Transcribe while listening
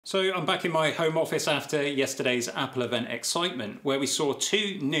So I'm back in my home office after yesterday's Apple event excitement, where we saw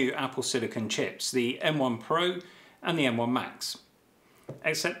two new Apple Silicon chips, the M1 Pro and the M1 Max.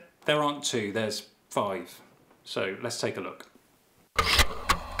 Except there aren't two, there's 5. So let's take a look.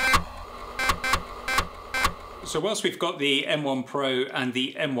 So whilst we've got the M1 Pro and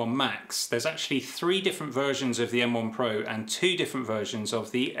the M1 Max, there's actually 3 different versions of the M1 Pro and 2 different versions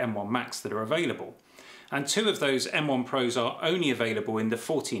of the M1 Max that are available. And 2 of those M1 Pros are only available in the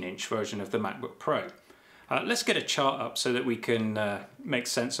 14-inch version of the MacBook Pro. Let's get a chart up so that we can make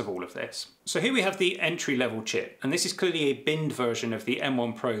sense of all of this. So here we have the entry-level chip, and this is clearly a binned version of the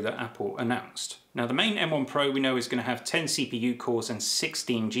M1 Pro that Apple announced. Now the main M1 Pro we know is going to have 10 CPU cores and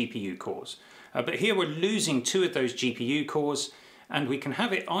 16 GPU cores. But here we're losing 2 of those GPU cores, and we can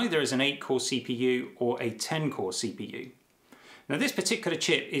have it either as an 8-core CPU or a 10-core CPU. Now this particular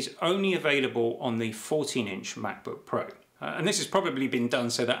chip is only available on the 14-inch MacBook Pro. And this has probably been done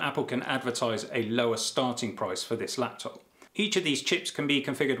so that Apple can advertise a lower starting price for this laptop. Each of these chips can be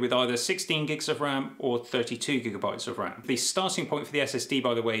configured with either 16 gigs of RAM or 32 gigabytes of RAM. The starting point for the SSD,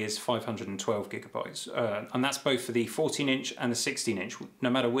 by the way, is 512 gigabytes. And that's both for the 14-inch and the 16-inch, no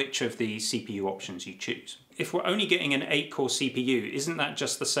matter which of the CPU options you choose. If we're only getting an 8-core CPU, isn't that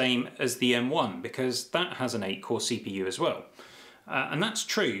just the same as the M1? Because that has an 8-core CPU as well. And that's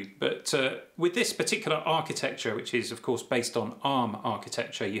true, but with this particular architecture, which is of course based on ARM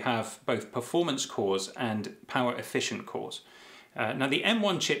architecture, you have both performance cores and power efficient cores. Now the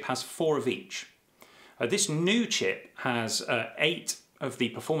M1 chip has 4 of each. This new chip has 8 of the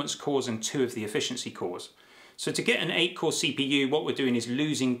performance cores and 2 of the efficiency cores. So to get an 8-core CPU, what we're doing is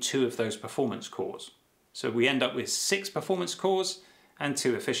losing 2 of those performance cores. So we end up with 6 performance cores and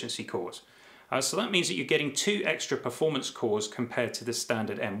 2 efficiency cores. So that means that you're getting 2 extra performance cores compared to the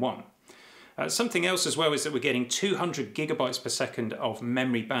standard M1. Something else as well is that we're getting 200 gigabytes per second of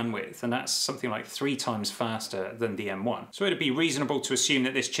memory bandwidth, and that's something like 3 times faster than the M1. So it'd be reasonable to assume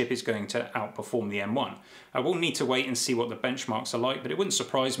that this chip is going to outperform the M1. We'll need to wait and see what the benchmarks are like, but it wouldn't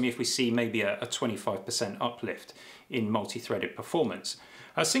surprise me if we see maybe a 25% uplift in multi-threaded performance.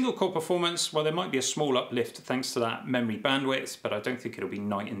 Single core performance, well, there might be a small uplift thanks to that memory bandwidth, but I don't think it'll be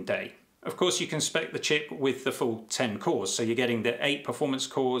night and day. Of course, you can spec the chip with the full 10 cores, so you're getting the 8 performance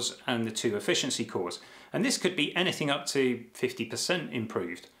cores and the 2 efficiency cores. And this could be anything up to 50%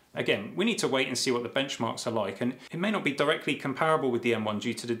 improved. Again, we need to wait and see what the benchmarks are like, and it may not be directly comparable with the M1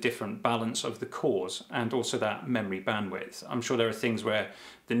 due to the different balance of the cores and also that memory bandwidth. I'm sure there are things where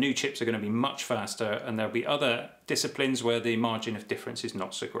the new chips are going to be much faster, and there'll be other disciplines where the margin of difference is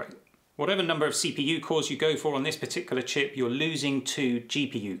not so great. Whatever number of CPU cores you go for on this particular chip, you're losing 2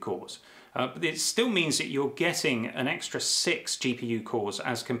 GPU cores. But it still means that you're getting an extra 6 GPU cores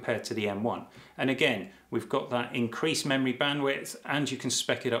as compared to the M1. And again, we've got that increased memory bandwidth, and you can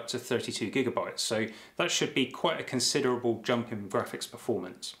spec it up to 32 gigabytes. So that should be quite a considerable jump in graphics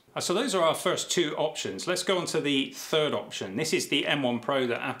performance. So those are our first 2 options. Let's go on to the third option. This is the M1 Pro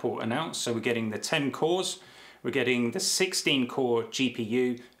that Apple announced. So we're getting the 10 cores. We're getting the 16-core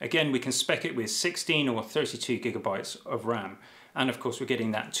GPU. Again, we can spec it with 16 or 32 gigabytes of RAM. And of course, we're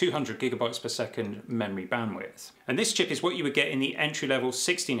getting that 200 gigabytes per second memory bandwidth. And this chip is what you would get in the entry-level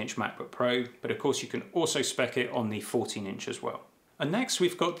 16-inch MacBook Pro, but of course you can also spec it on the 14-inch as well. And next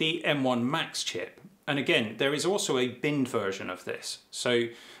we've got the M1 Max chip. And again, there is also a binned version of this. So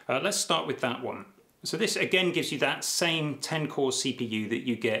let's start with that one. So this again gives you that same 10-core CPU that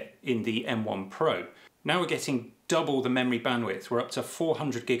you get in the M1 Pro. Now we're getting double the memory bandwidth. We're up to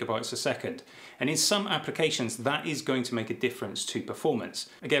 400 gigabytes a second. And in some applications, that is going to make a difference to performance.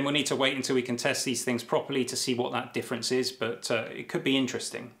 Again, we'll need to wait until we can test these things properly to see what that difference is, but it could be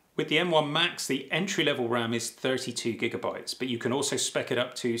interesting. With the M1 Max, the entry-level RAM is 32 gigabytes, but you can also spec it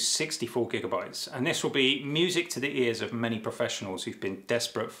up to 64 gigabytes. And this will be music to the ears of many professionals who've been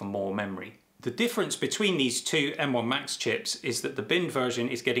desperate for more memory. The difference between these 2 M1 Max chips is that the binned version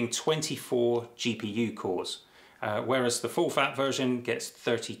is getting 24 GPU cores, whereas the full-fat version gets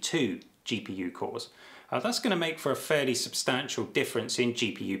 32 GPU cores. That's going to make for a fairly substantial difference in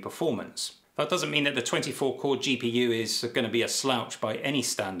GPU performance. That doesn't mean that the 24-core GPU is going to be a slouch by any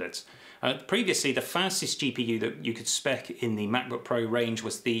standards. Previously, the fastest GPU that you could spec in the MacBook Pro range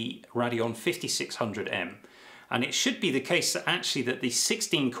was the Radeon 5600M. And it should be the case that actually that the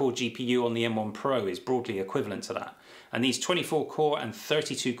 16-core GPU on the M1 Pro is broadly equivalent to that. And these 24-core and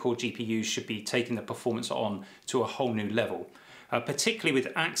 32-core GPUs should be taking the performance on to a whole new level, particularly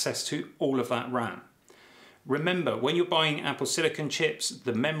with access to all of that RAM. Remember, when you're buying Apple Silicon chips,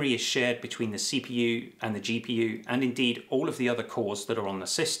 the memory is shared between the CPU and the GPU, and indeed all of the other cores that are on the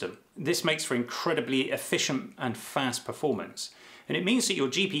system. This makes for incredibly efficient and fast performance. And it means that your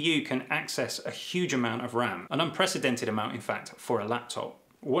GPU can access a huge amount of RAM, an unprecedented amount in fact for a laptop.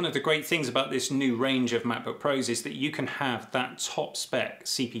 One of the great things about this new range of MacBook Pros is that you can have that top spec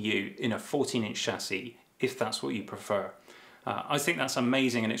CPU in a 14-inch chassis if that's what you prefer. I think that's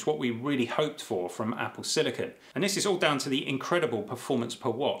amazing, and it's what we really hoped for from Apple Silicon. And this is all down to the incredible performance per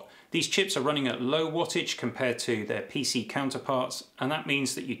watt. These chips are running at low wattage compared to their PC counterparts, and that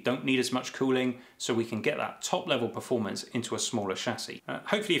means that you don't need as much cooling, so we can get that top level performance into a smaller chassis.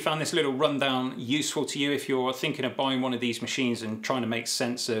 Hopefully you found this little rundown useful to you if you're thinking of buying one of these machines and trying to make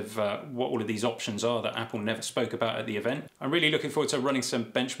sense of what all of these options are that Apple never spoke about at the event. I'm really looking forward to running some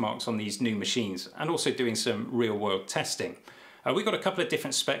benchmarks on these new machines and also doing some real world testing. We've got a couple of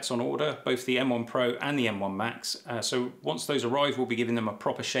different specs on order, both the M1 Pro and the M1 Max. So once those arrive, we'll be giving them a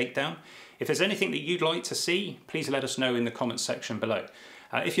proper shakedown. If there's anything that you'd like to see, please let us know in the comments section below.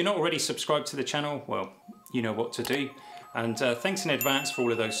 If you're not already subscribed to the channel, well, you know what to do. And thanks in advance for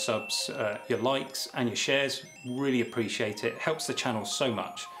all of those subs, your likes and your shares. Really appreciate it. It helps the channel so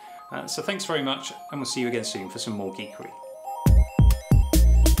much. So thanks very much, and we'll see you again soon for some more geekery.